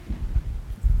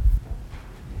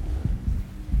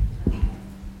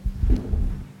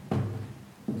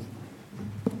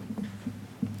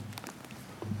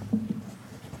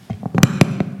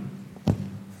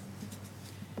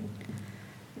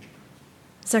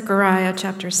Zechariah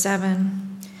chapter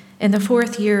 7. In the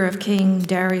 4th year of King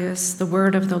Darius, the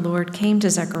word of the Lord came to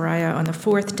Zechariah on the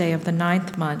 4th day of the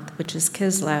 9th month, which is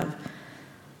Kislev.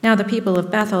 Now the people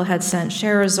of Bethel had sent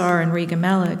Sherazar and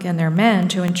Regamelech and their men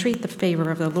to entreat the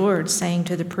favor of the Lord, saying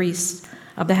to the priests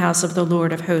of the house of the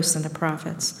Lord of hosts and the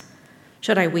prophets,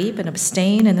 "Should I weep and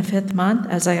abstain in the 5th month,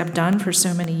 as I have done for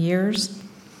so many years?"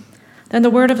 Then the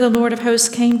word of the Lord of hosts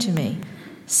came to me,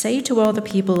 "Say to all the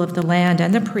people of the land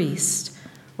and the priests,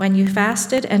 when you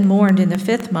fasted and mourned in the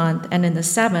 5th month and in the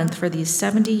 7th for these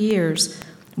 70 years,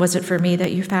 was it for me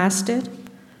that you fasted?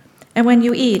 And when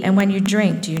you eat and when you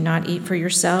drink, do you not eat for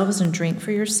yourselves and drink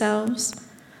for yourselves?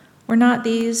 Were not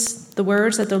these the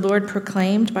words that the Lord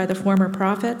proclaimed by the former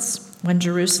prophets, when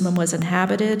Jerusalem was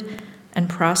inhabited and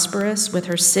prosperous, with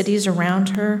her cities around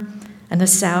her, and the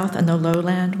south and the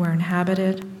lowland were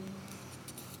inhabited?"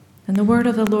 And the word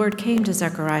of the Lord came to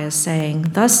Zechariah,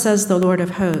 saying, "Thus says the Lord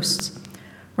of hosts,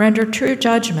 render true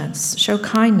judgments, show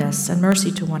kindness and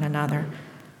mercy to one another.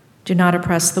 Do not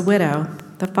oppress the widow,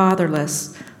 the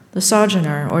fatherless, the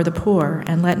sojourner, or the poor,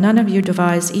 and let none of you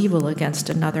devise evil against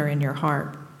another in your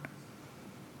heart."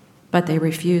 But they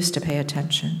refused to pay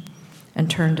attention and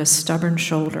turned a stubborn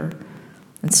shoulder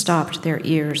and stopped their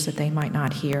ears that they might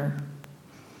not hear.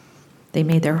 They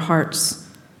made their hearts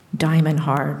diamond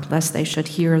hard, lest they should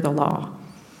hear the law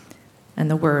and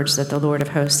the words that the Lord of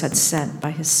hosts had sent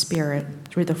by his Spirit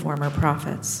through the former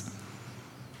prophets.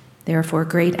 Therefore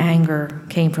great anger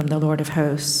came from the Lord of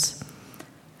hosts.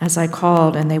 As I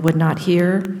called and they would not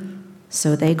hear,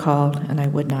 so they called and I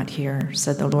would not hear,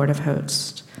 said the Lord of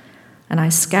hosts. And I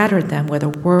scattered them with a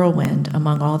whirlwind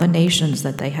among all the nations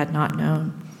that they had not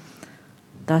known.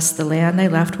 Thus the land they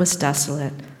left was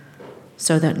desolate,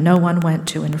 so that no one went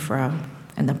to and fro,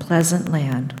 and the pleasant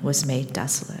land was made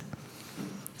desolate.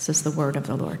 This is the word of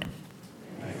the Lord.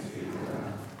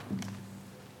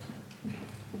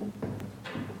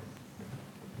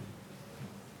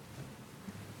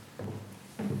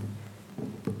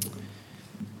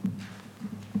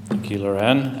 Thank you,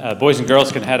 Lorraine. Boys and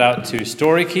girls can head out to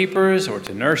Story Keepers or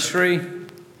to nursery.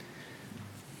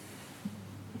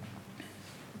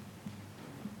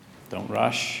 Don't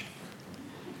rush.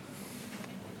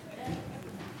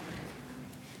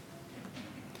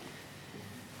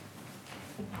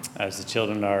 As the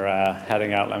children are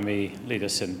heading out, let me lead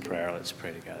us in prayer. Let's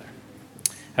pray together.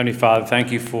 Heavenly Father,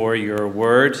 thank you for your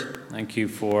word. Thank you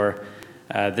for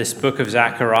this book of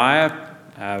Zechariah,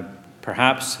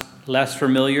 perhaps less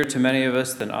familiar to many of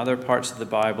us than other parts of the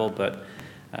Bible, but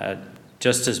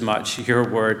just as much your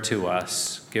word to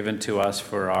us, given to us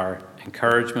for our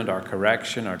encouragement, our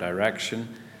correction, our direction.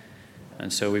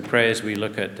 And so we pray as we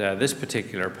look at this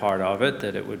particular part of it,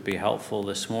 that it would be helpful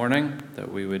this morning,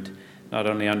 that we would not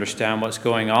only understand what's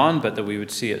going on, but that we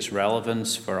would see its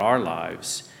relevance for our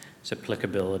lives, its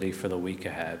applicability for the week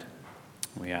ahead.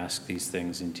 We ask these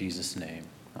things in Jesus' name.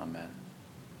 Amen.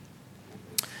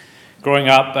 Growing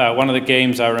up, one of the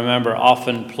games I remember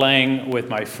often playing with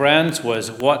my friends was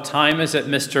 "What Time Is It,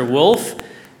 Mr. Wolf?"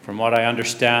 From what I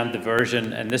understand, the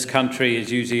version in this country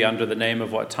is usually under the name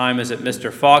of "What Time Is It,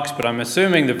 Mr. Fox?" But I'm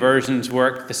assuming the versions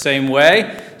work the same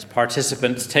way. As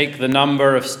participants take the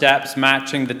number of steps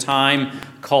matching the time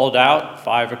called out,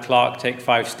 5 o'clock, take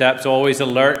 5 steps, always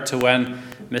alert to when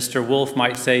Mr. Wolf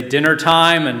might say dinner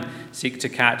time and seek to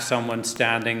catch someone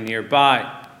standing nearby.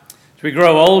 As we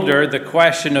grow older, the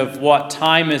question of what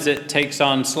time is it takes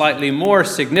on slightly more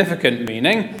significant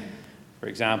meaning. For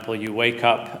example, you wake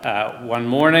up one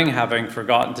morning having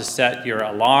forgotten to set your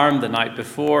alarm the night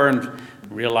before and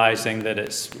realizing that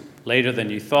it's later than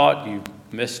you thought. You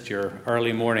missed your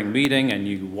early morning meeting and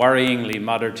you worryingly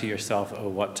mutter to yourself, "Oh,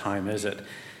 what time is it?"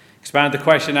 Expand the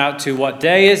question out to what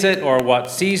day is it or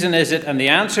what season is it? And the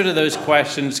answer to those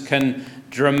questions can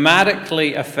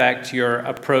dramatically affect your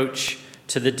approach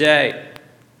to the day.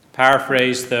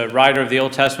 Paraphrase the writer of the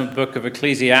Old Testament book of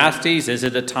Ecclesiastes, is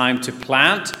it a time to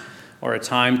plant or a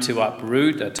time to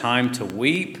uproot, a time to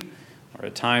weep or a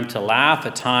time to laugh,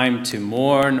 a time to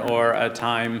mourn or a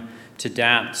time to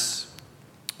dance?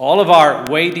 All of our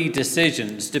weighty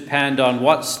decisions depend on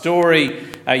what story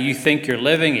you think you're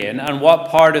living in and what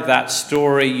part of that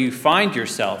story you find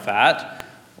yourself at,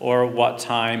 or what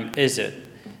time is it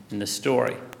in the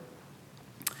story.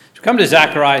 So we come to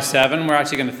Zechariah 7. We're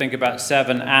actually going to think about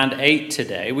 7 and 8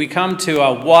 today. We come to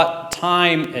a what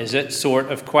time is it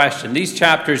sort of question. These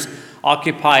chapters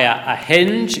occupy a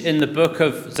hinge in the book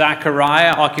of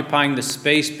Zechariah, occupying the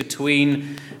space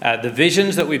between the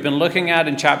visions that we've been looking at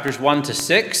in chapters 1 to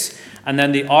 6, and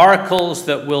then the oracles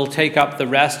that will take up the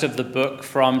rest of the book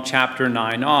from chapter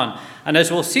 9 on. And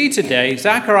as we'll see today,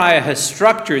 Zechariah has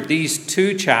structured these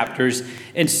two chapters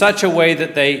in such a way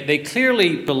that they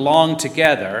clearly belong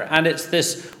together. And it's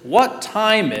this "what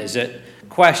time is it?"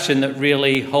 question that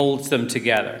really holds them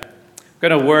together. I'm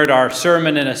going to word our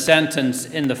sermon in a sentence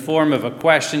in the form of a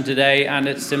question today, and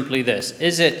it's simply this: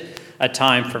 is it a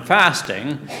time for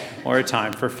fasting or a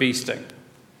time for feasting?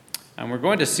 And we're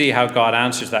going to see how God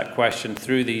answers that question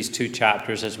through these two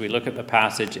chapters as we look at the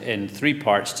passage in three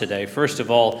parts today. First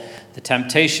of all, the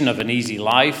temptation of an easy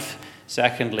life.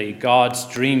 Secondly, God's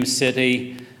dream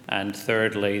city. And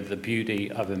thirdly, the beauty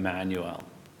of Emmanuel.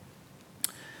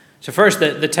 So first,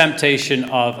 the temptation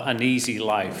of an easy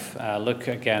life. Look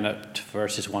again at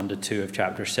verses 1 to 2 of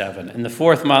chapter 7. In the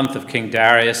 4th month of King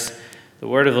Darius, the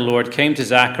word of the Lord came to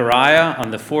Zechariah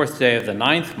on the 4th day of the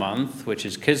 9th month, which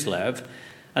is Kislev.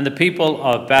 And the people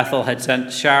of Bethel had sent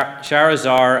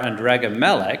Sharezer and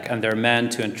Regem-melech and their men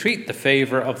to entreat the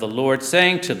favor of the Lord,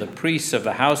 saying to the priests of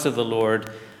the house of the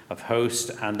Lord of hosts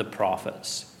and the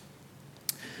prophets.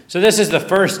 So this is the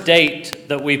first date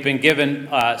that we've been given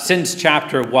since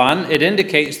chapter 1. It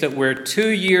indicates that we're 2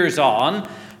 years on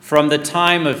from the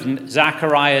time of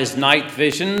Zechariah's night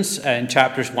visions in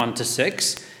chapters 1 to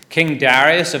 6. King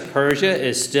Darius of Persia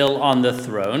is still on the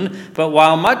throne, but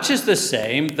while much is the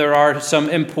same, there are some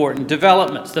important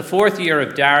developments. The 4th year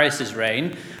of Darius's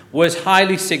reign was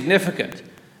highly significant.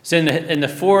 It's in the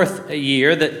 4th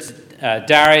year that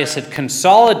Darius had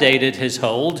consolidated his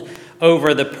hold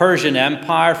over the Persian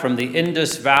Empire from the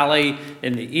Indus Valley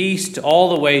in the east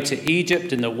all the way to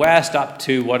Egypt in the west, up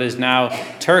to what is now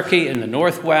Turkey in the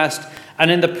northwest. And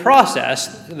in the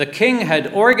process, the king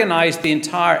had organized the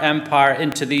entire empire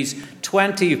into these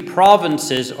 20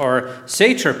 provinces or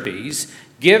satrapies,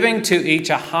 giving to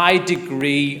each a high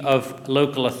degree of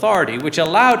local authority, which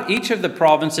allowed each of the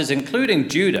provinces, including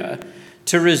Judah,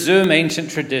 to resume ancient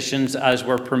traditions as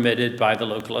were permitted by the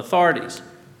local authorities.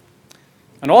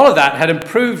 And all of that had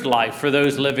improved life for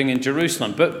those living in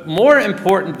Jerusalem. But more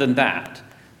important than that,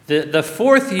 the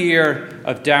 4th year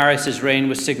of Darius' reign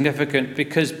was significant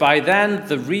because by then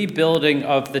the rebuilding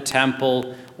of the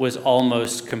temple was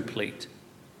almost complete.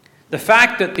 The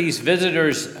fact that these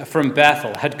visitors from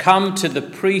Bethel had come to the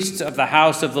priests of the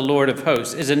house of the Lord of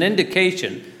hosts is an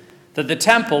indication that the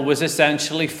temple was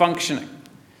essentially functioning.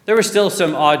 There were still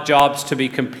some odd jobs to be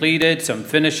completed, some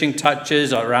finishing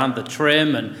touches around the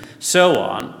trim and so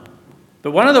on.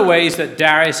 But one of the ways that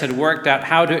Darius had worked out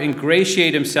how to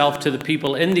ingratiate himself to the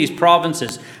people in these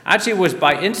provinces actually was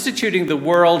by instituting the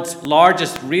world's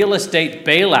largest real estate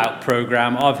bailout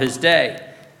program of his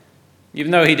day.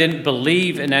 Even though he didn't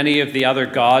believe in any of the other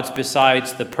gods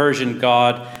besides the Persian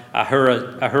god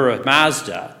Ahura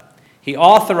Mazda, he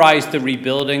authorized the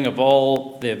rebuilding of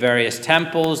all the various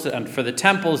temples, and for the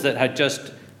temples that had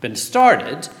just been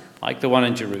started, like the one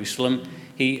in Jerusalem,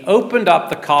 he opened up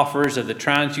the coffers of the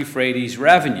Trans-Euphrates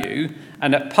revenue,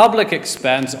 and at public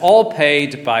expense, all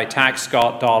paid by tax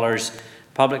dollars,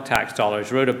 public tax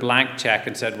dollars, wrote a blank check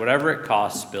and said, whatever it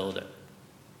costs, build it.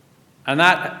 And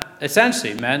that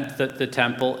essentially meant that the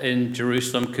temple in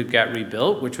Jerusalem could get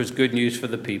rebuilt, which was good news for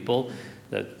the people,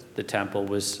 that the temple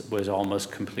was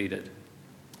almost completed.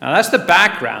 Now that's the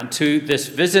background to this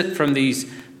visit from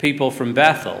these people from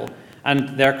Bethel and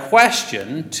their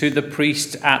question to the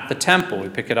priest at the temple. We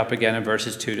pick it up again in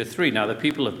verses 2 to 3. Now the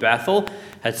people of Bethel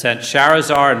had sent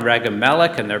Sharezer and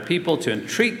Regem-melech and their people to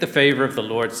entreat the favor of the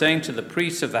Lord, saying to the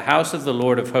priests of the house of the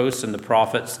Lord of hosts and the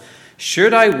prophets,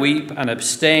 should I weep and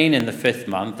abstain in the 5th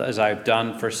month, as I have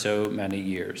done for so many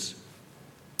years?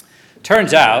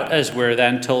 Turns out, as we're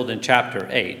then told in chapter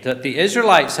 8, that the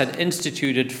Israelites had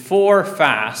instituted 4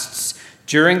 fasts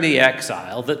during the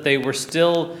exile that they were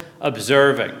still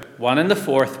observing. One in the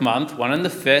 4th month, one in the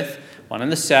 5th, one in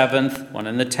the 7th, one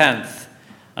in the 10th.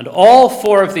 And all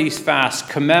 4 of these fasts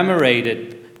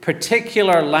commemorated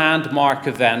particular landmark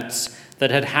events that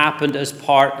had happened as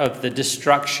part of the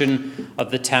destruction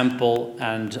of the temple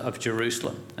and of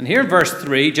Jerusalem. And here in verse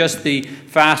 3, just the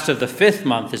fast of the 5th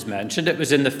month is mentioned. It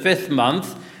was in the 5th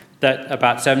month, that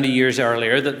about 70 years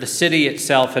earlier, that the city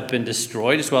itself had been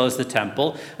destroyed, as well as the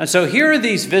temple. And so here are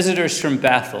these visitors from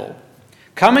Bethel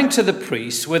coming to the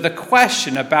priests with a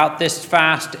question about this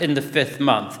fast in the 5th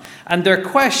month. And their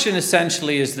question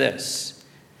essentially is this: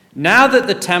 now that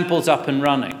the temple's up and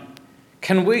running,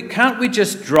 can't we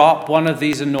just drop one of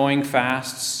these annoying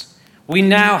fasts? We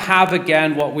now have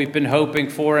again what we've been hoping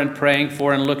for and praying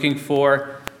for and looking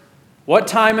for. What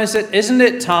time is it? Isn't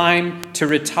it time to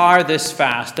retire this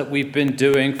fast that we've been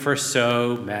doing for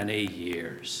so many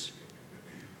years?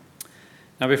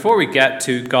 Now, before we get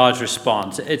to God's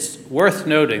response, it's worth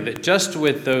noting that just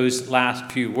with those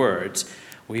last few words,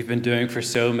 we've been doing for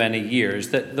so many years,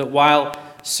 that while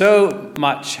so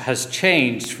much has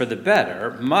changed for the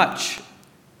better, much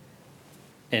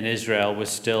in Israel was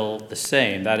still the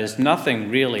same. That is, nothing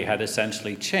really had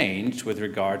essentially changed with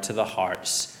regard to the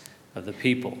hearts of the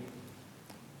people.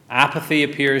 Apathy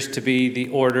appears to be the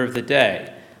order of the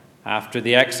day. After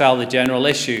the exile, the general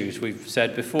issues, we've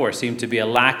said before, seem to be a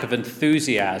lack of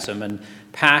enthusiasm and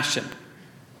passion.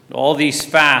 All these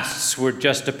fasts were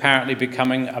just apparently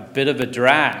becoming a bit of a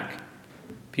drag.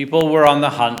 People were on the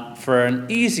hunt for an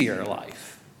easier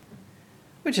life,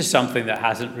 which is something that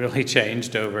hasn't really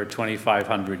changed over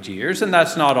 2,500 years, and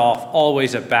that's not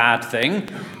always a bad thing.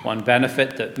 One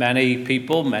benefit that many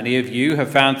people, many of you,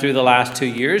 have found through the last 2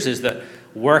 years is that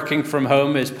working from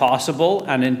home is possible,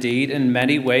 and indeed, in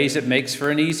many ways, it makes for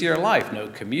an easier life. No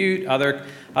commute,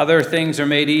 other things are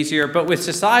made easier, but with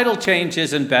societal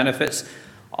changes and benefits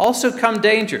also come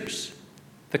dangers.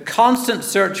 The constant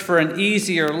search for an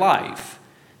easier life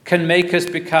can make us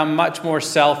become much more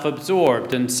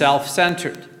self-absorbed and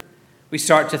self-centered. We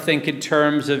start to think in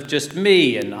terms of just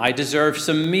me, and I deserve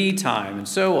some me time, and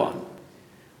so on.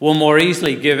 We'll more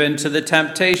easily give in to the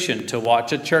temptation to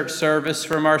watch a church service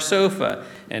from our sofa,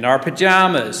 in our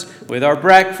pajamas, with our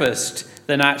breakfast,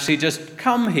 than actually just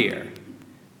come here,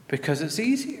 because it's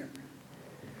easier.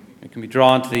 We can be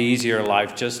drawn to the easier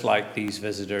life just like these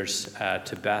visitors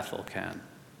to Bethel can.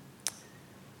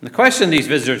 And the question these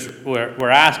visitors were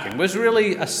asking was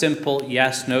really a simple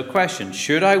yes-no question.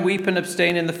 Should I weep and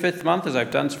abstain in the 5th month as I've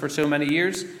done for so many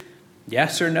years?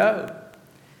 Yes or no?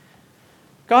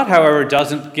 God, however,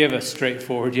 doesn't give a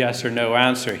straightforward yes or no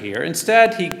answer here.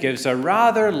 Instead, he gives a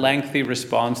rather lengthy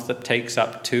response that takes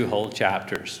up 2 whole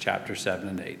chapters, chapter 7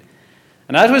 and 8.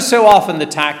 And as was so often the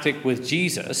tactic with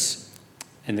Jesus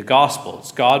in the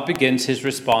Gospels, God begins his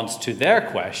response to their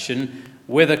question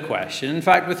with a question, in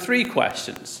fact, with 3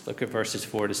 questions. Look at verses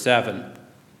 4 to 7.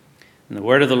 And the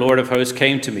word of the Lord of hosts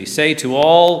came to me, say to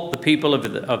all the people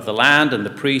of the land and the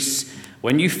priests,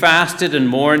 when you fasted and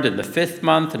mourned in the 5th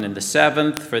month and in the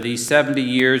 7th for these 70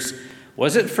 years,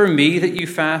 was it for me that you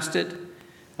fasted?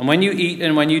 And when you eat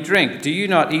and when you drink, do you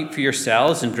not eat for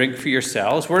yourselves and drink for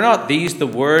yourselves? Were not these the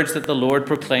words that the Lord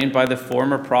proclaimed by the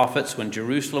former prophets when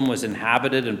Jerusalem was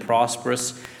inhabited and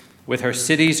prosperous, with her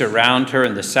cities around her,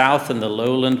 and the south and the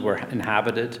lowland were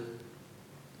inhabited?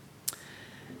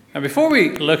 Now, before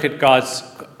we look at God's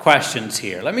questions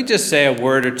here, let me just say a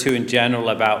word or two in general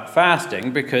about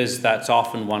fasting, because that's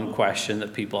often one question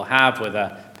that people have with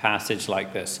a passage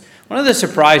like this. One of the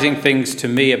surprising things to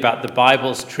me about the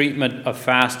Bible's treatment of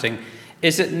fasting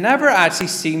is it never actually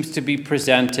seems to be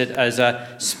presented as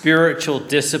a spiritual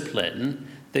discipline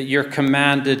that you're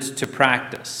commanded to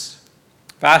practice.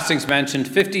 Fasting's mentioned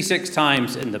 56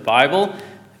 times in the Bible.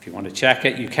 If you want to check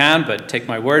it, you can, but take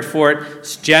my word for it.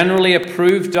 It's generally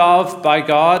approved of by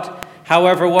God.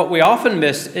 However, what we often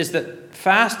miss is that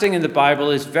fasting in the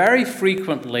Bible is very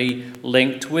frequently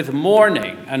linked with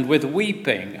mourning and with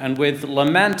weeping and with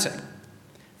lamenting.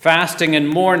 Fasting and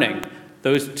mourning,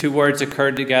 those 2 words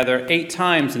occur together 8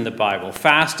 times in the Bible.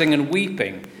 Fasting and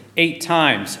weeping, 8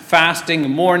 times. Fasting,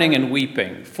 mourning, and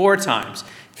weeping, 4 times.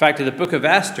 In fact, in the book of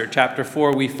Esther, chapter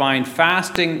 4, we find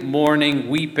fasting, mourning,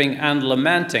 weeping, and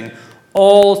lamenting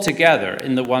all together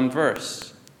in the one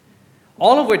verse.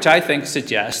 All of which I think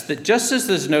suggests that just as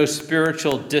there's no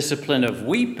spiritual discipline of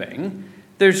weeping,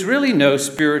 there's really no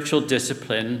spiritual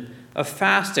discipline of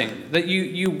fasting. That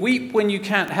you weep when you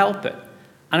can't help it.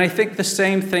 And I think the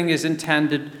same thing is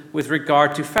intended with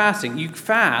regard to fasting. You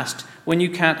fast when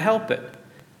you can't help it.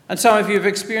 And some of you have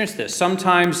experienced this.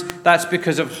 Sometimes that's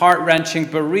because of heart-wrenching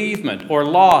bereavement or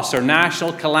loss or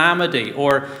national calamity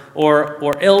or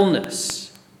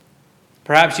illness.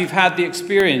 Perhaps you've had the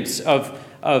experience of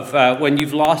when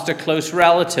you've lost a close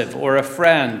relative or a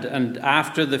friend, and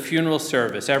after the funeral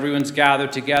service, everyone's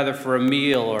gathered together for a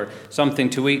meal or something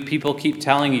to eat. People keep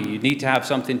telling you need to have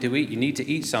something to eat, you need to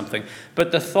eat something.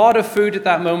 But the thought of food at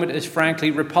that moment is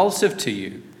frankly repulsive to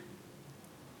you.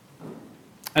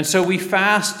 And so we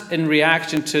fast in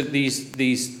reaction to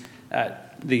these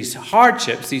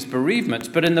hardships, these bereavements.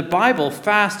 But in the Bible,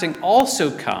 fasting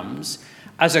also comes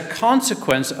as a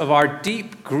consequence of our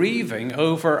deep grieving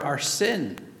over our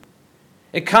sin.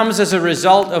 It comes as a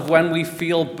result of when we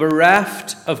feel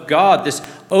bereft of God, this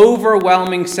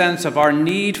overwhelming sense of our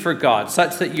need for God,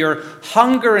 such that your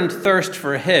hunger and thirst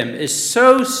for him is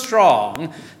so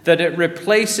strong that it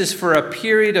replaces for a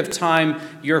period of time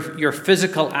your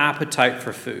physical appetite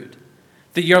for food.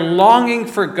 That your longing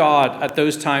for God at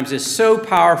those times is so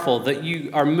powerful that you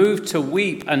are moved to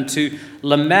weep and to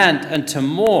lament and to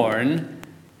mourn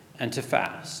and to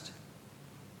fast.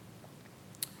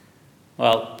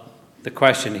 Well, The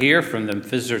question here from the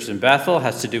visitors in Bethel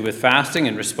has to do with fasting.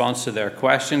 In response to their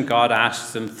question, God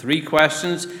asks them 3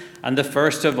 questions, and the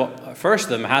first of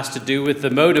them has to do with the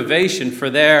motivation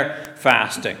for their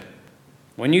fasting.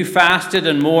 When you fasted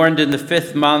and mourned in the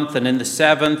 5th month and in the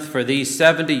 7th for these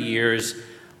 70 years,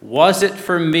 was it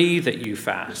for me that you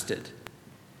fasted?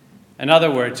 In other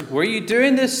words, were you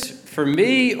doing this for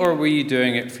me or were you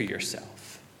doing it for yourself?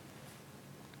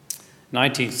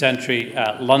 19th century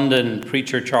London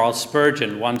preacher Charles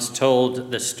Spurgeon once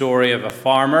told the story of a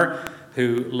farmer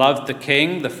who loved the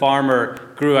king. The farmer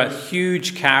grew a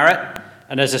huge carrot,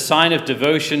 and as a sign of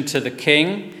devotion to the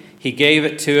king, he gave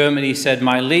it to him and he said,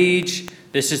 "My liege,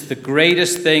 this is the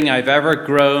greatest thing I've ever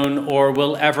grown or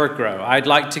will ever grow. I'd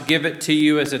like to give it to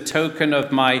you as a token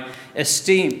of my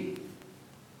esteem."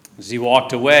 As he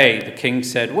walked away, the king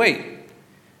said, "Wait,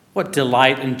 what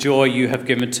delight and joy you have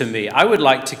given to me. I would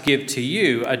like to give to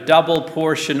you a double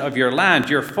portion of your land.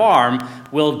 Your farm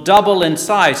will double in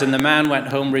size." And the man went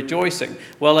home rejoicing.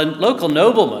 Well, a local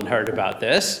nobleman heard about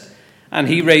this, and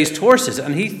he raised horses.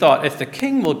 And he thought, if the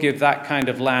king will give that kind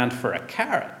of land for a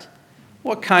carrot,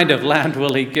 what kind of land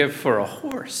will he give for a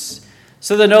horse?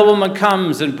 So the nobleman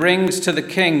comes and brings to the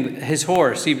king his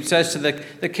horse. He says to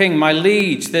the king, "My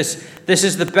liege, this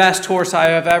is the best horse I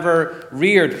have ever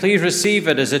reared. Please receive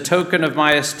it as a token of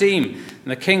my esteem."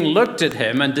 And the king looked at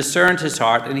him and discerned his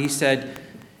heart, and he said,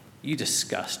 "You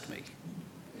disgust me."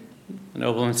 The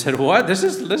nobleman said, "What? This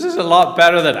is a lot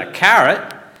better than a carrot."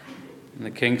 And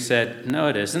the king said, "No,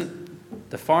 it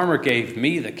isn't. The farmer gave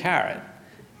me the carrot.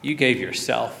 You gave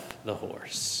yourself the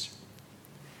horse."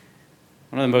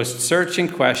 One of the most searching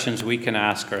questions we can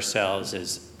ask ourselves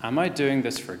is, am I doing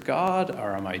this for God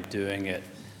or am I doing it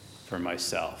for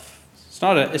myself?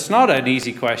 It's not an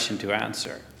easy question to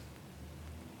answer.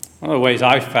 One of the ways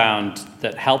I've found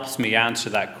that helps me answer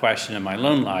that question in my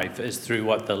own life is through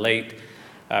what the late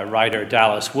writer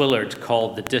Dallas Willard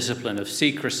called the discipline of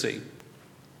secrecy.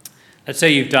 Let's say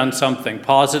you've done something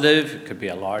positive. It could be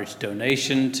a large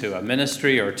donation to a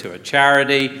ministry or to a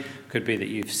charity. It could be that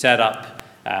you've set up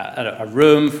a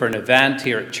room for an event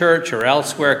here at church or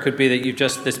elsewhere. It could be that you've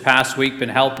just this past week been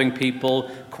helping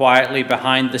people quietly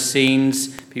behind the scenes,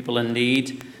 people in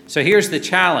need. So here's the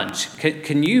challenge.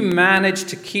 Can you manage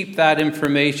to keep that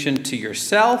information to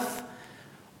yourself,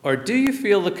 or do you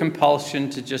feel the compulsion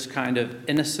to just kind of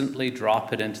innocently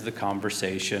drop it into the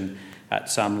conversation at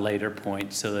some later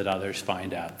point so that others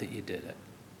find out that you did it?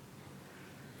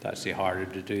 It's actually harder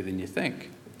to do than you think.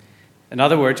 In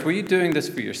other words, were you doing this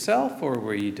for yourself or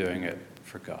were you doing it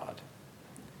for God?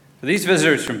 For these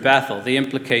visitors from Bethel, the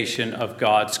implication of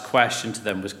God's question to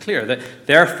them was clear, that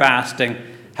their fasting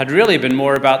had really been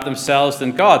more about themselves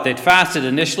than God. They'd fasted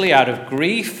initially out of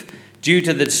grief due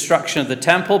to the destruction of the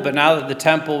temple, but now that the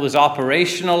temple was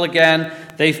operational again,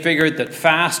 they figured that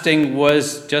fasting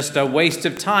was just a waste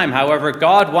of time. However,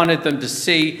 God wanted them to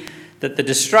see that the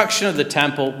destruction of the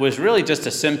temple was really just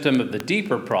a symptom of the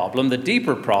deeper problem. The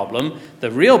deeper problem, the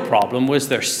real problem, was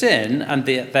their sin and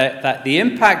the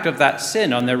impact of that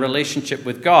sin on their relationship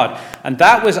with God. And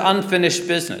that was unfinished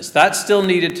business. That still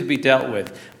needed to be dealt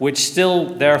with, which still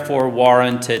therefore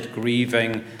warranted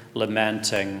grieving,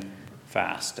 lamenting,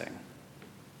 fasting.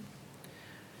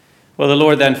 Well, the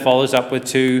Lord then follows up with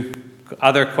 2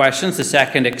 other questions. The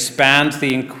second expands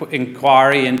the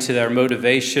inquiry into their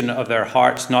motivation of their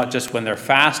hearts, not just when they're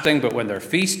fasting, but when they're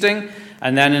feasting.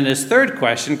 And then in his third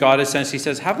question, God essentially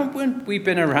says, haven't we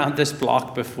been around this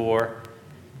block before?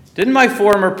 Didn't my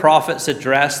former prophets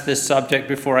address this subject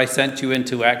before I sent you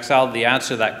into exile? The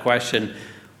answer to that question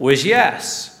was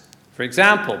yes. For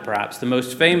example, perhaps the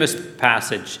most famous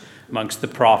passage amongst the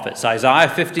prophets, Isaiah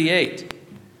 58.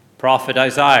 Prophet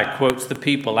Isaiah quotes the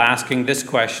people asking this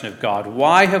question of God: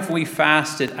 "Why have we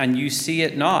fasted and you see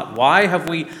it not? Why have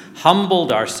we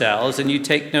humbled ourselves and you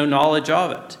take no knowledge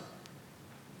of it?"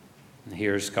 And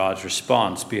here's God's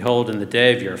response: "Behold, in the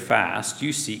day of your fast,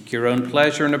 you seek your own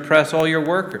pleasure and oppress all your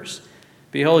workers.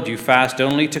 Behold, you fast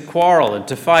only to quarrel and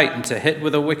to fight and to hit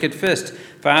with a wicked fist.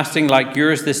 Fasting like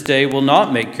yours this day will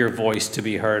not make your voice to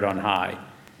be heard on high.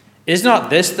 Is not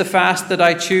this the fast that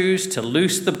I choose, to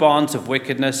loose the bonds of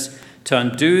wickedness, to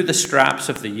undo the straps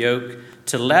of the yoke,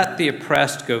 to let the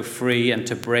oppressed go free, and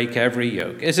to break every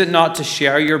yoke? Is it not to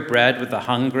share your bread with the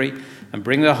hungry and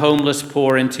bring the homeless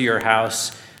poor into your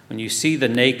house, when you see the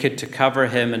naked to cover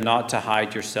him and not to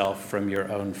hide yourself from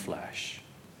your own flesh?"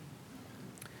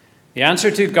 The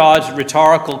answer to God's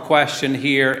rhetorical question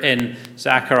here in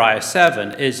Zechariah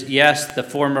 7 is yes, the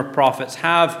former prophets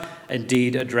have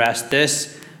indeed addressed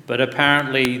this, but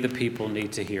apparently the people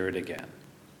need to hear it again.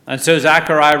 And so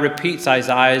Zechariah repeats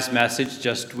Isaiah's message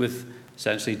just with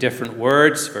Essentially different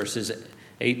words, verses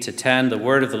 8 to 10. The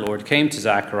word of the Lord came to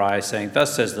Zechariah, saying,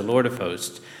 "Thus says the Lord of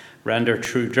hosts, render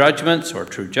true judgments," or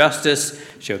true justice,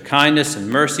 "show kindness and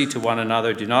mercy to one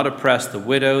another. Do not oppress the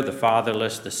widow, the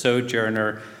fatherless, the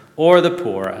sojourner, or the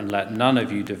poor, and let none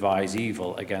of you devise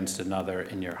evil against another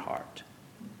in your heart."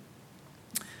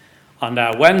 On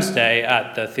Wednesday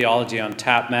at the Theology on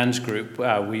Tap men's group,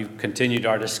 we continued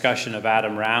our discussion of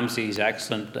Adam Ramsey's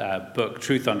excellent book,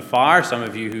 Truth on Fire. Some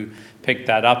of you who picked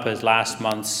that up as last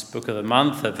month's Book of the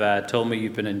Month have told me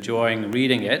you've been enjoying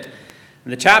reading it.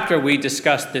 And the chapter we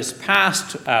discussed this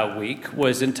past week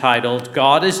was entitled,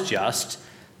 "God is Just,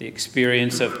 the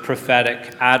Experience of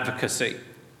Prophetic Advocacy."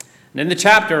 And in the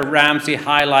chapter, Ramsey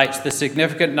highlights the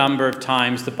significant number of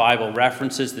times the Bible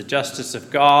references the justice of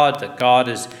God, that God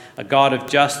is a God of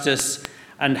justice,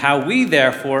 and how we,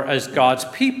 therefore, as God's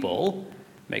people,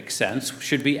 makes sense,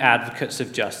 should be advocates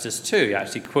of justice too. He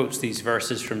actually quotes these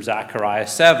verses from Zechariah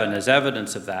 7 as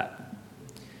evidence of that.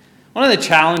 One of the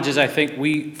challenges I think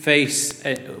we face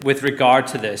with regard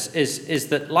to this is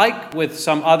that, like with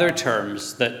some other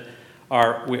terms that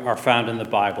are found in the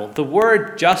Bible, the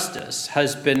word justice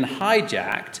has been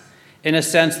hijacked in a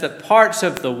sense that parts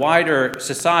of the wider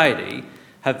society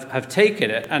have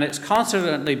taken it, and it's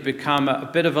consequently become a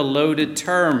bit of a loaded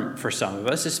term for some of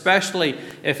us, especially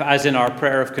if, as in our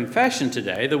prayer of confession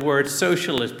today, the word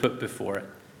social is put before it.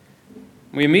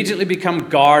 We immediately become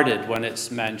guarded when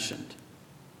it's mentioned.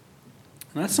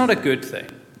 And that's not a good thing.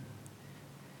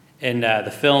 In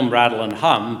the film Rattle and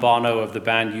Hum, Bono of the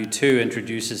band U2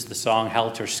 introduces the song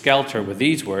Helter Skelter with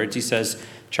these words. He says,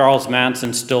 "Charles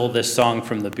Manson stole this song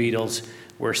from the Beatles.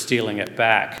 We're stealing it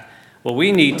back." Well,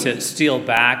 we need to steal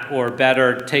back, or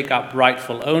better, take up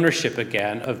rightful ownership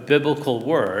again of biblical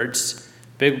words,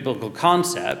 biblical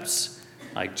concepts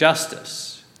like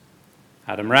justice.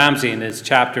 Adam Ramsey in his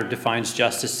chapter defines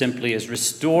justice simply as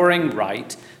restoring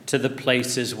right to the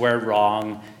places where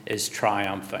wrong is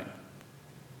triumphing.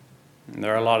 And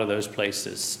there are a lot of those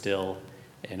places still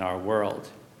in our world.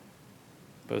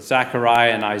 Both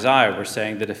Zechariah and Isaiah were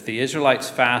saying that if the Israelites'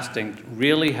 fasting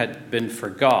really had been for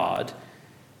God,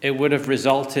 it would have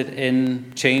resulted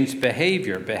in changed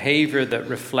behavior that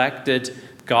reflected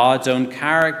God's own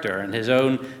character and his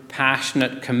own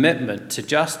passionate commitment to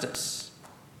justice.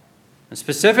 And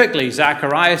specifically,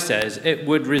 Zechariah says it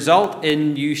would result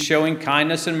in you showing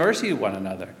kindness and mercy to one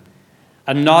another,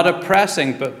 and not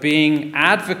oppressing, but being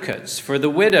advocates for the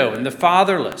widow and the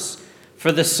fatherless,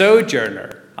 for the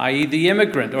sojourner, i.e. the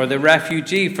immigrant or the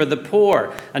refugee, for the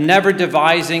poor, and never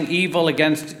devising evil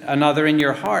against another in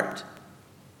your heart.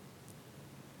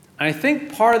 And I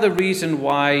think part of the reason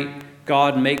why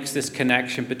God makes this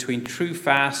connection between true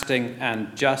fasting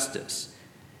and justice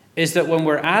is that when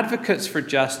we're advocates for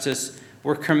justice,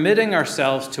 we're committing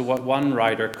ourselves to what one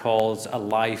writer calls a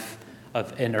life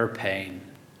of inner pain.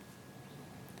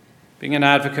 Being an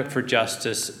advocate for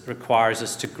justice requires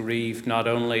us to grieve not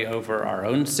only over our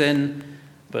own sin,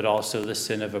 but also the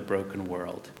sin of a broken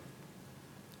world.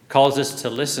 It calls us to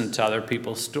listen to other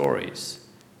people's stories,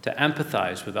 to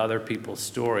empathize with other people's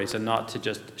stories, and not to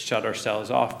just shut ourselves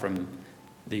off from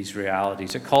these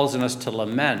realities. It calls on us to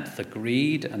lament the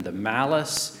greed and the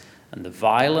malice and the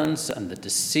violence and the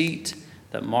deceit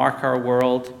that mark our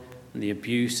world, and the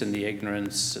abuse and the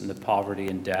ignorance and the poverty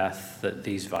and death that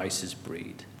these vices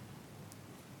breed.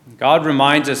 God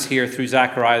reminds us here through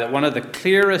Zechariah that one of the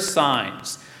clearest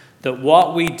signs that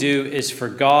what we do is for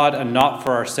God and not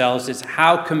for ourselves is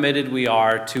how committed we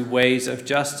are to ways of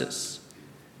justice.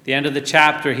 At the end of the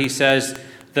chapter, he says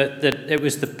that it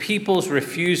was the people's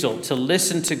refusal to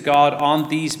listen to God on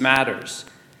these matters,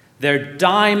 their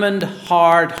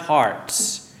diamond-hard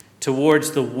hearts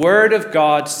towards the word of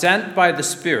God sent by the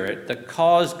Spirit, that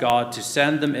caused God to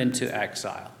send them into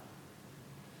exile.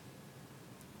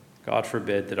 God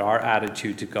forbid that our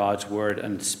attitude to God's word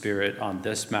and Spirit on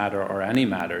this matter or any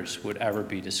matters would ever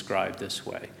be described this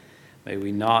way. May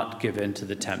we not give in to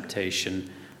the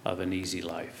temptation of an easy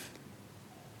life.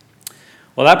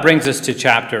 Well, that brings us to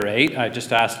chapter 8. I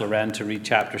just asked Loren to read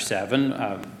chapter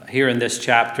 7. Here in this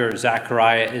chapter,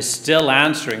 Zechariah is still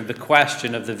answering the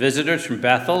question of the visitors from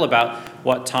Bethel about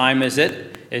what time is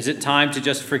it? Is it time to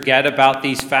just forget about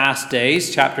these fast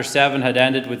days? Chapter 7 had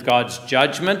ended with God's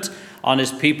judgment on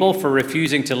his people for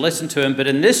refusing to listen to him. But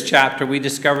in this chapter, we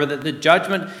discover that the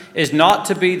judgment is not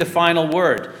to be the final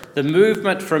word. The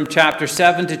movement from chapter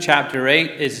 7 to chapter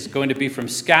 8 is going to be from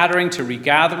scattering to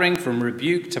regathering, from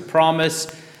rebuke to promise,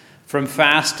 from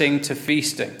fasting to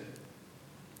feasting.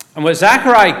 And what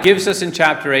Zechariah gives us in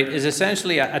chapter 8 is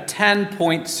essentially a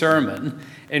 10-point sermon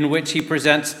in which he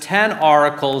presents 10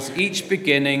 oracles, each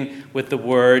beginning with the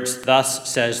words, "Thus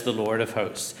says the Lord of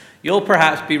hosts." You'll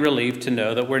perhaps be relieved to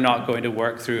know that we're not going to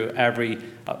work through every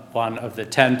one of the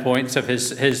 10 points of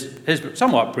his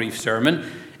somewhat brief sermon.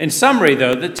 In summary,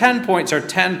 though, the 10 points are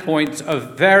 10 points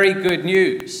of very good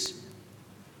news.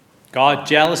 God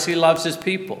jealously loves his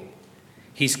people.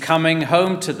 He's coming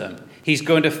home to them. He's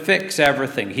going to fix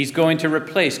everything. He's going to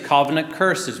replace covenant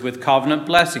curses with covenant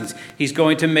blessings. He's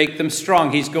going to make them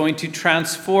strong. He's going to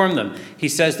transform them. He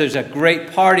says there's a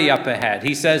great party up ahead.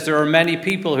 He says there are many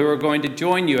people who are going to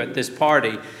join you at this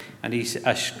party, and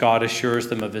God assures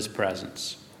them of his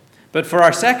presence. But for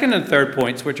our second and third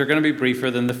points, which are going to be briefer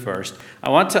than the first,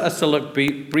 I want us to look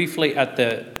briefly at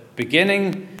the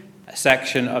beginning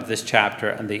section of this chapter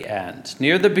and the end.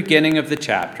 Near the beginning of the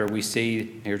chapter, we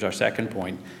see, here's our second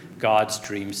point, God's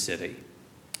dream city.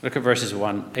 Look at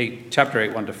chapter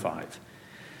 8, 1-5.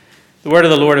 The word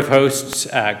of the Lord of hosts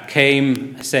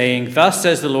came, saying, "Thus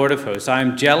says the Lord of hosts, I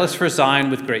am jealous for Zion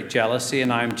with great jealousy,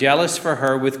 and I am jealous for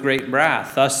her with great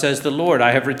wrath. Thus says the Lord,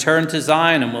 I have returned to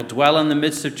Zion and will dwell in the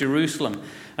midst of Jerusalem.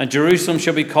 And Jerusalem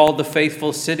shall be called the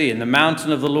faithful city, and the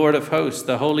mountain of the Lord of hosts,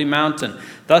 the holy mountain.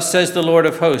 Thus says the Lord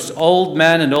of hosts, old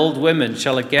men and old women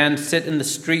shall again sit in the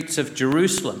streets of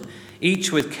Jerusalem,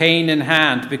 each with cane in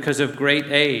hand because of great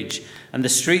age. And the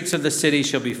streets of the city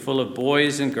shall be full of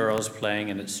boys and girls playing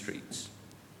in its streets."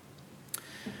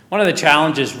 One of the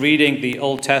challenges reading the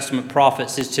Old Testament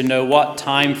prophets is to know what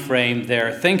time frame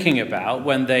they're thinking about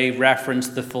when they reference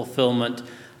the fulfillment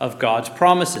of God's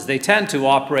promises. They tend to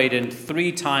operate in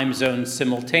 3 time zones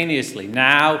simultaneously: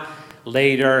 now,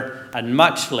 later, and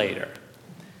much later.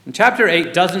 And chapter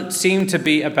 8 doesn't seem to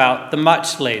be about the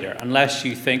much later, unless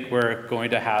you think we're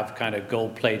going to have kind of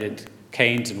gold-plated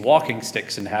canes and walking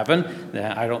sticks in heaven.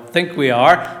 I don't think we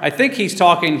are. I think he's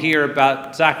talking here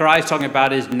about, Zechariah's talking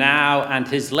about his now and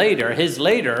his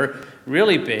later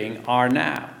really being our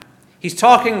now. He's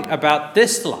talking about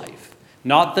this life,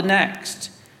 not the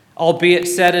next, albeit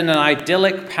set in an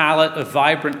idyllic palette of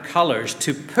vibrant colors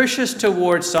to push us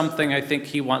towards something I think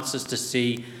he wants us to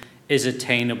see is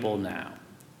attainable now.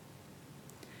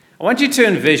 I want you to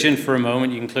envision for a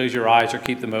moment, you can close your eyes or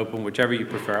keep them open, whichever you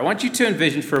prefer. I want you to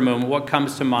envision for a moment what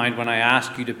comes to mind when I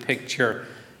ask you to picture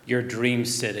your dream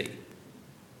city.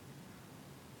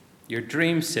 Your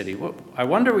dream city. I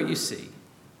wonder what you see.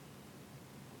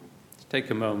 Let's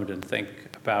take a moment and think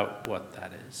about what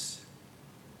that is.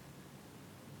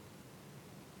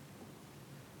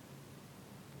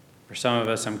 For some of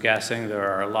us, I'm guessing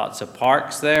there are lots of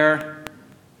parks there,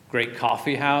 great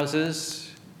coffee houses,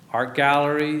 art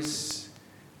galleries,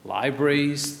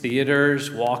 libraries, theaters,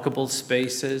 walkable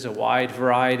spaces, a wide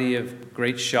variety of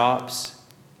great shops.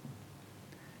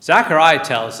 Zechariah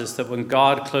tells us that when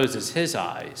God closes his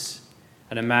eyes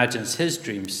and imagines his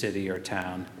dream city or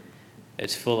town,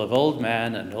 it's full of old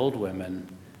men and old women,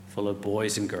 full of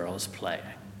boys and girls playing.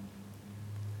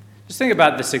 Just think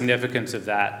about the significance of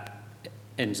that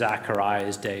in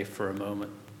Zechariah's day for a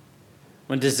moment.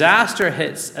 When disaster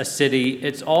hits a city,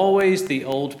 it's always the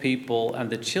old people and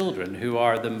the children who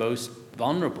are the most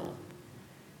vulnerable.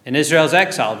 In Israel's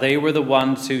exile, they were the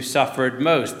ones who suffered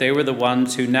most. They were the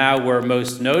ones who now were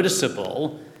most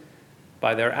noticeable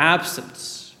by their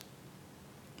absence.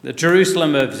 The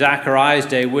Jerusalem of Zechariah's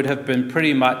day would have been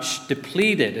pretty much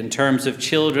depleted in terms of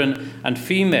children and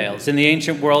females. In the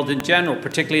ancient world in general,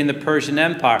 particularly in the Persian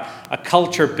Empire, a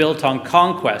culture built on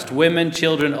conquest. Women,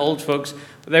 children, old folks,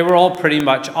 they were all pretty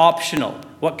much optional.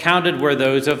 What counted were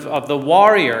those of the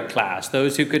warrior class,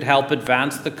 those who could help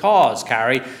advance the cause,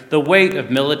 carry the weight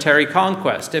of military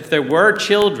conquest. If there were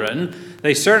children,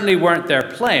 they certainly weren't there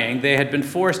playing. They had been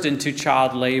forced into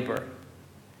child labor.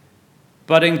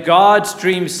 But in God's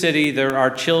dream city, there are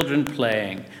children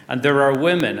playing, and there are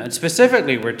women. And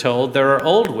specifically, we're told, there are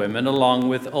old women along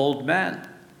with old men.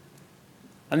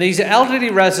 And these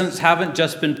elderly residents haven't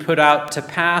just been put out to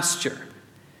pasture.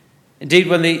 Indeed,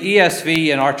 when the ESV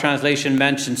in our translation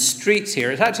mentions streets here,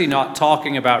 it's actually not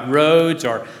talking about roads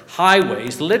or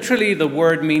highways. Literally, the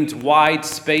word means wide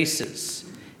spaces.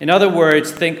 In other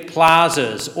words, think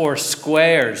plazas or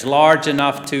squares large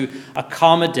enough to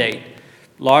accommodate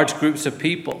large groups of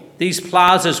people. These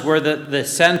plazas were the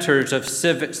centers of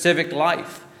civic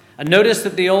life. And notice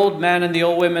that the old men and the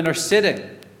old women are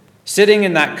sitting. Sitting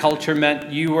in that culture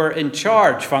meant you were in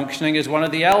charge, functioning as one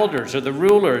of the elders or the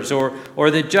rulers or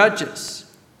the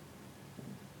judges.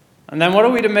 And then what are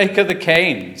we to make of the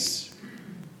canes?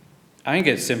 I think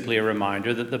it's simply a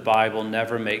reminder that the Bible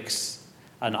never makes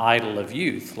an idol of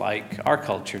youth like our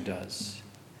culture does.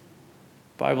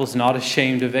 Bible's not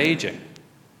ashamed of aging.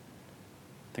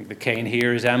 I think the cane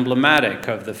here is emblematic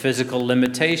of the physical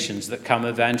limitations that come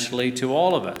eventually to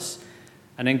all of us.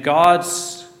 And in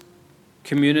God's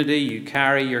community, you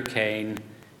carry your cane,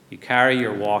 you carry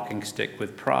your walking stick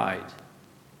with pride.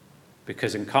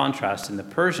 Because in contrast, in the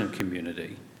Persian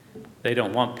community, they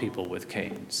don't want people with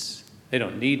canes. They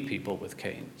don't need people with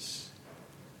canes.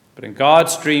 But in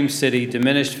God's dream city,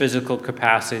 diminished physical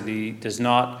capacity does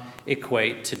not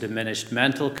equate to diminished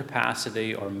mental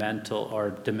capacity or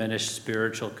diminished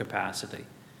spiritual capacity.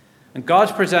 And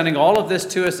God's presenting all of this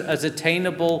to us as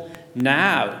attainable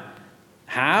now.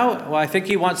 How? Well, I think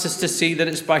he wants us to see that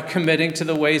it's by committing to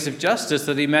the ways of justice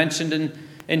that he mentioned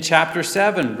in chapter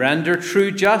 7. Render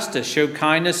true justice, show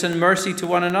kindness and mercy to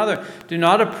one another. Do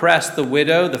not oppress the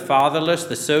widow, the fatherless,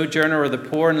 the sojourner, or the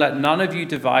poor, and let none of you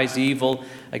devise evil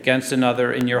against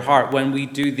another in your heart. When we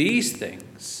do these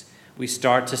things, we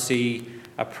start to see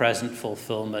a present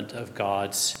fulfillment of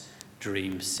God's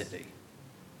dream city.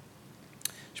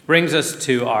 Which brings us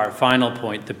to our final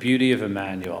point, the beauty of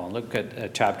Emmanuel. Look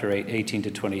at chapter 8, 18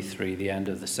 to 23, the end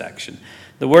of the section.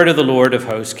 The word of the Lord of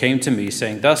hosts came to me,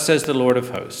 saying, Thus says the Lord of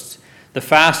hosts, the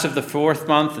fast of the 4th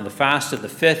month, and the fast of the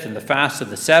 5th, and the fast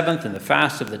of the 7th, and the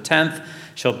fast of the 10th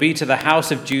shall be to the house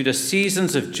of Judah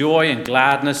seasons of joy and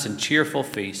gladness and cheerful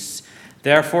feasts.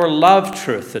 Therefore love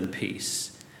truth and peace.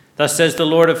 Thus says the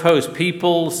Lord of hosts,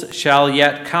 peoples shall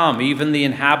yet come, even the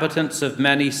inhabitants of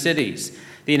many cities.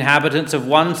 The inhabitants of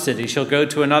one city shall go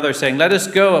to another, saying, Let us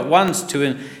go at once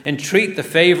to entreat the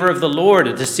favor of the Lord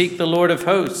and to seek the Lord of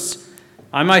hosts.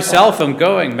 I myself am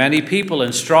going. Many people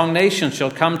and strong nations shall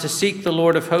come to seek the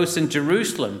Lord of hosts in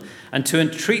Jerusalem and to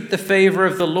entreat the favor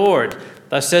of the Lord.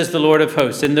 Thus says the Lord of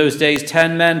hosts, in those days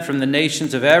 10 men from the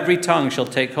nations of every tongue shall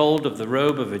take hold of the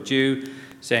robe of a Jew,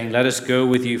 saying, Let us go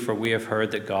with you, for we have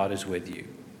heard that God is with you.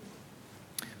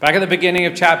 Back at the beginning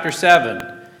of chapter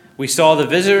 7, we saw the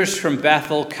visitors from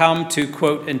Bethel come to,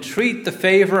 quote, entreat the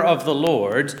favor of the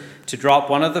Lord to drop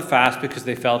one of the fasts because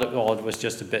they felt it was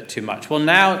just a bit too much. Well,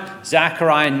 now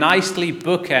Zechariah nicely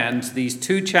bookends these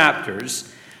 2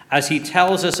 chapters as he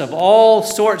tells us of all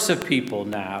sorts of people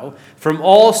now from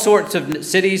all sorts of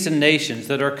cities and nations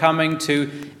that are coming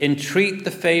to entreat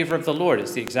the favor of the Lord.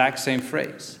 It's the exact same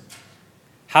phrase.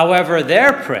 However,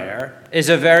 their prayer is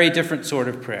a very different sort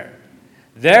of prayer.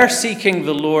 They're seeking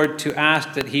the Lord to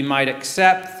ask that he might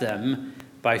accept them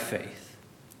by faith.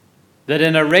 That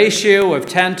in a ratio of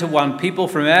 10 to 1, people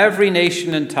from every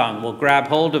nation and tongue will grab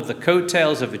hold of the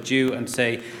coattails of a Jew and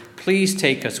say, Please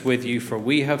take us with you, for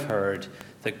we have heard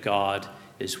that God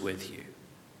is with you.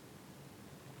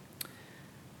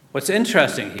 What's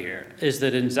interesting here is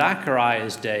that in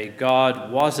Zechariah's day,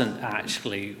 God wasn't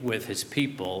actually with his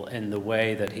people in the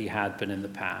way that he had been in the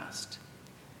past.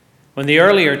 When the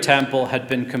earlier temple had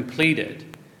been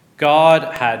completed,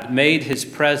 God had made his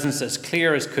presence as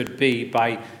clear as could be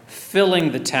by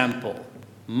filling the temple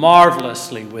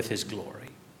marvelously with his glory.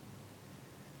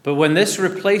 But when this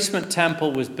replacement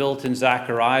temple was built in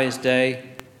Zechariah's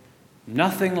day,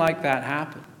 nothing like that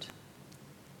happened.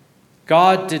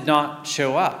 God did not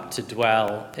show up to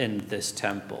dwell in this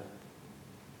temple.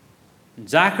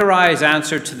 Zechariah's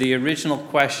answer to the original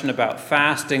question about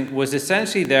fasting was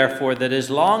essentially, therefore, that as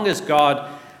long as God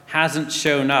hasn't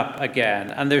shown up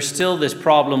again, and there's still this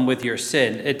problem with your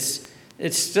sin, it's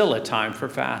still a time for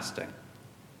fasting.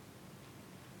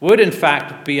 Would, in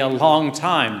fact, be a long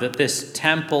time that this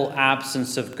temple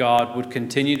absence of God would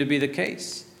continue to be the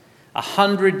case.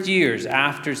 100 years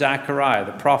after Zechariah,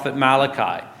 the prophet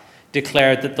Malachi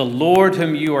declared that the Lord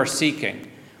whom you are seeking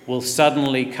will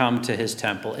suddenly come to his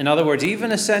temple. In other words,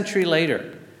 even a century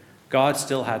later, God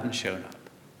still hadn't shown up.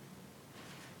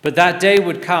 But that day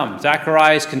would come.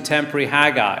 Zechariah's contemporary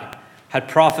Haggai had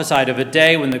prophesied of a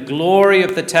day when the glory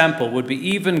of the temple would be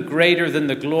even greater than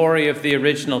the glory of the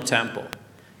original temple.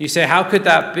 You say, how could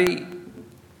that be?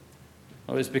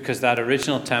 Well, it was because that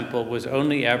original temple was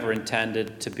only ever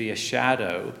intended to be a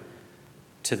shadow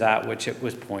to that which it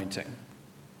was pointing.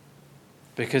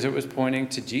 Because it was pointing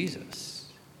to Jesus.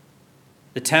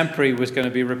 The temporary was going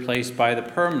to be replaced by the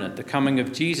permanent. The coming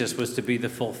of Jesus was to be the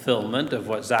fulfillment of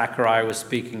what Zechariah was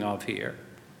speaking of here.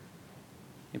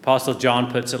 The Apostle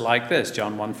John puts it like this,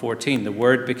 John 1:14, the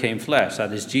Word became flesh,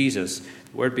 that is Jesus.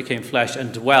 The Word became flesh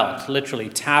and dwelt, literally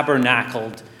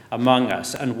tabernacled among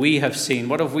us. And we have seen,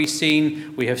 what have we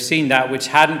seen? We have seen that which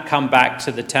hadn't come back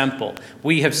to the temple.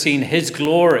 We have seen his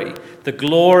glory, the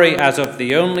glory as of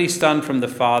the only Son from the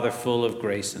Father, full of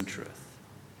grace and truth.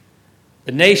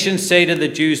 The nations say to the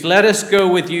Jews, Let us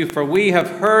go with you, for we have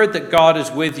heard that God is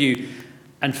with you.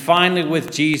 And finally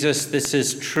with Jesus, this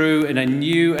is true in a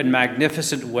new and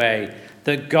magnificent way.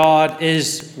 that God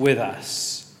is with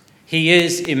us. He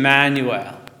is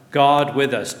Emmanuel, God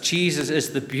with us. Jesus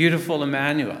is the beautiful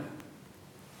Emmanuel.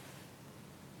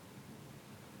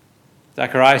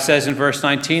 Zechariah says in verse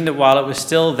 19 that while it was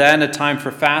still then a time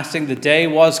for fasting, the day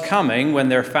was coming when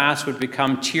their fast would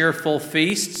become cheerful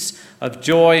feasts of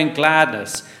joy and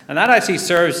gladness. And that actually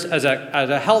serves as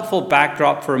a helpful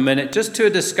backdrop for a minute, just to a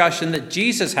discussion that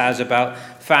Jesus has about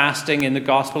fasting in the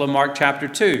Gospel of Mark chapter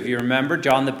 2. If you remember,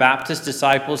 John the Baptist's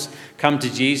disciples come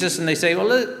to Jesus and they say,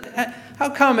 well, how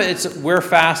come we're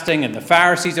fasting and the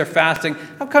Pharisees are fasting?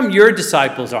 How come your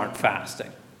disciples aren't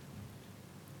fasting?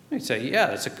 You'd say, yeah,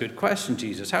 that's a good question,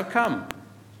 Jesus. How come?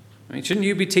 I mean, shouldn't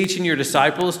you be teaching your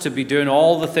disciples to be doing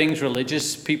all the things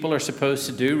religious people are supposed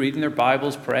to do, reading their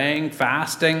Bibles, praying,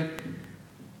 fasting?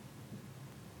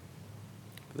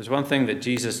 But there's one thing that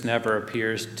Jesus never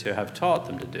appears to have taught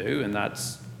them to do, and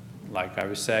that's, like I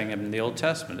was saying in the Old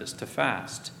Testament, is to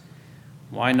fast.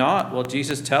 Why not? Well,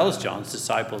 Jesus tells John's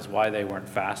disciples why they weren't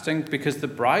fasting, because the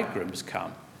bridegroom's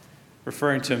come,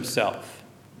 referring to himself.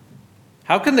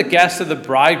 How can the guests of the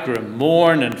bridegroom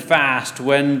mourn and fast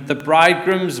when the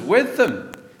bridegroom's with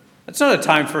them? It's not a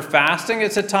time for fasting,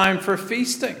 it's a time for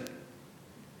feasting.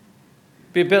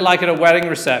 It'd be a bit like at a wedding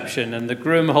reception and the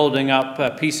groom holding up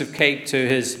a piece of cake to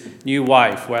his new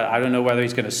wife. Well, I don't know whether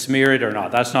he's going to smear it or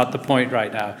not. That's not the point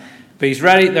right now. But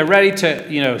they're ready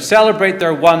to, celebrate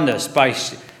their oneness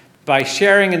by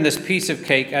sharing in this piece of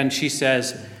cake. And she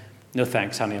says, no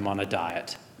thanks, honey, I'm on a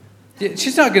diet.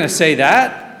 She's not going to say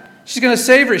that. She's going to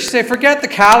savor it. She'll say, forget the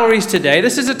calories today.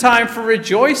 This is a time for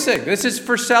rejoicing. This is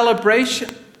for celebration.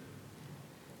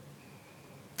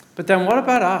 But then what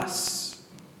about us?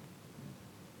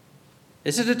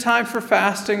 Is it a time for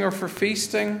fasting or for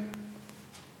feasting?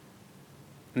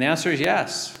 And the answer is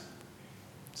yes.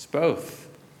 It's both.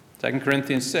 2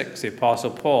 Corinthians 6, the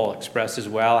Apostle Paul expresses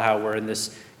well how we're in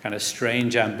this kind of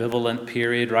strange, ambivalent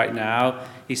period right now.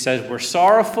 He says, we're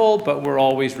sorrowful, but we're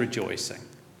always rejoicing.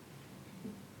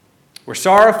 We're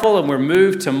sorrowful and we're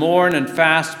moved to mourn and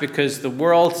fast because the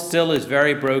world still is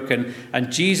very broken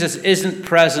and Jesus isn't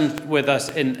present with us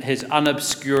in his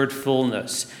unobscured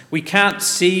fullness. We can't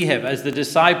see him as the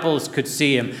disciples could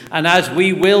see him and as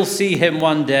we will see him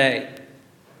one day.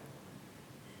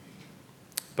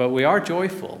 But we are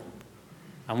joyful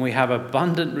and we have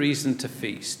abundant reason to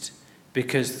feast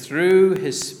because through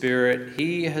his Spirit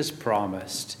he has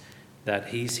promised that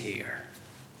he's here.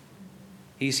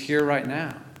 He's here right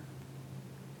now.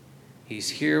 He's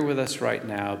here with us right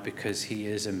now because he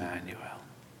is Emmanuel.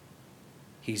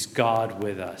 He's God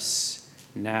with us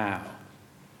now.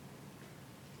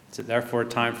 Is it therefore a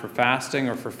time for fasting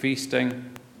or for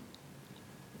feasting?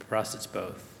 For us, it's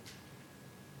both.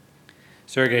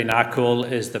 Sergei Nakul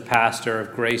is the pastor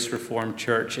of Grace Reformed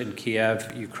Church in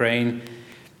Kiev, Ukraine.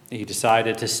 He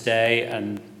decided to stay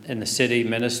and in the city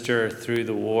minister through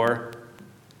the war.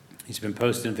 He's been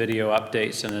posting video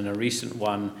updates, and in a recent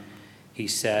one, he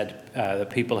said that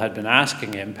people had been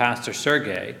asking him, Pastor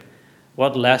Sergei,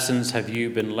 what lessons have you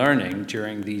been learning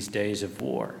during these days of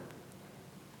war?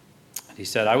 And he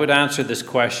said, I would answer this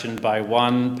question by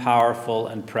one powerful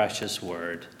and precious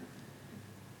word,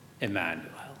 Emmanuel.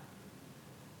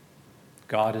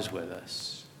 God is with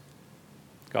us.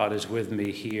 God is with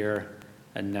me here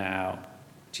and now.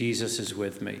 Jesus is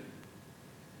with me.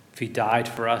 If he died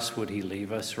for us, would he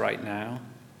leave us right now?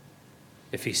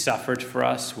 If he suffered for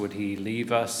us, would he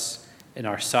leave us in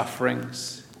our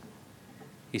sufferings?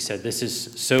 He said, this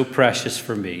is so precious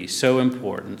for me, so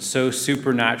important, so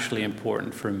supernaturally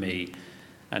important for me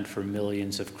and for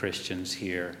millions of Christians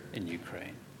here in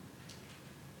Ukraine.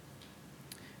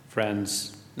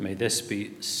 Friends, may this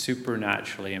be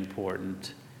supernaturally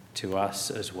important to us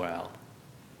as well,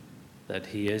 that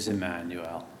he is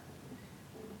Emmanuel.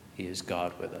 He is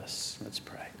God with us. Let's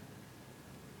pray.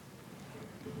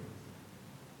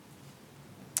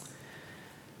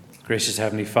 Gracious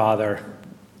Heavenly Father,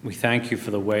 we thank you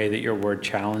for the way that your word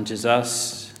challenges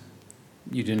us.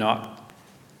 You do not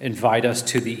invite us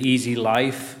to the easy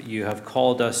life. You have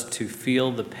called us to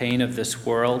feel the pain of this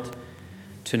world,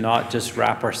 to not just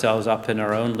wrap ourselves up in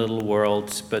our own little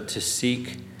worlds, but to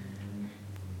seek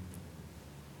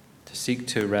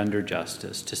to render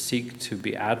justice, to seek to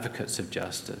be advocates of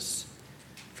justice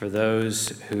for those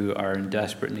who are in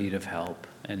desperate need of help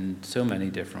in so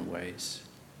many different ways.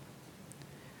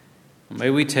 May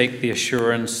we take the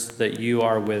assurance that you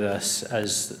are with us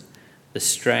as the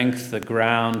strength, the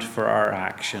ground for our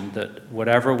action, that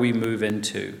whatever we move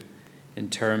into in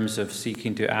terms of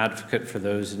seeking to advocate for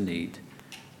those in need,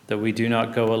 that we do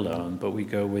not go alone, but we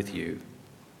go with you,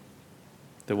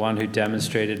 the one who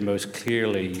demonstrated most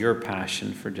clearly your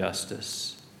passion for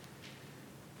justice.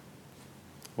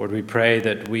 Lord, we pray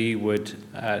that we would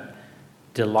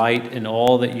delight in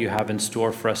all that you have in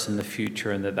store for us in the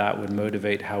future, and that would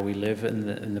motivate how we live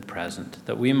in the present,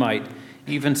 that we might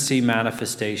even see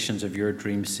manifestations of your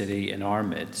dream city in our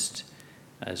midst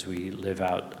as we live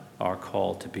out our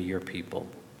call to be your people.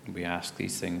 We ask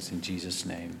these things in Jesus'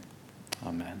 name.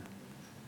 Amen.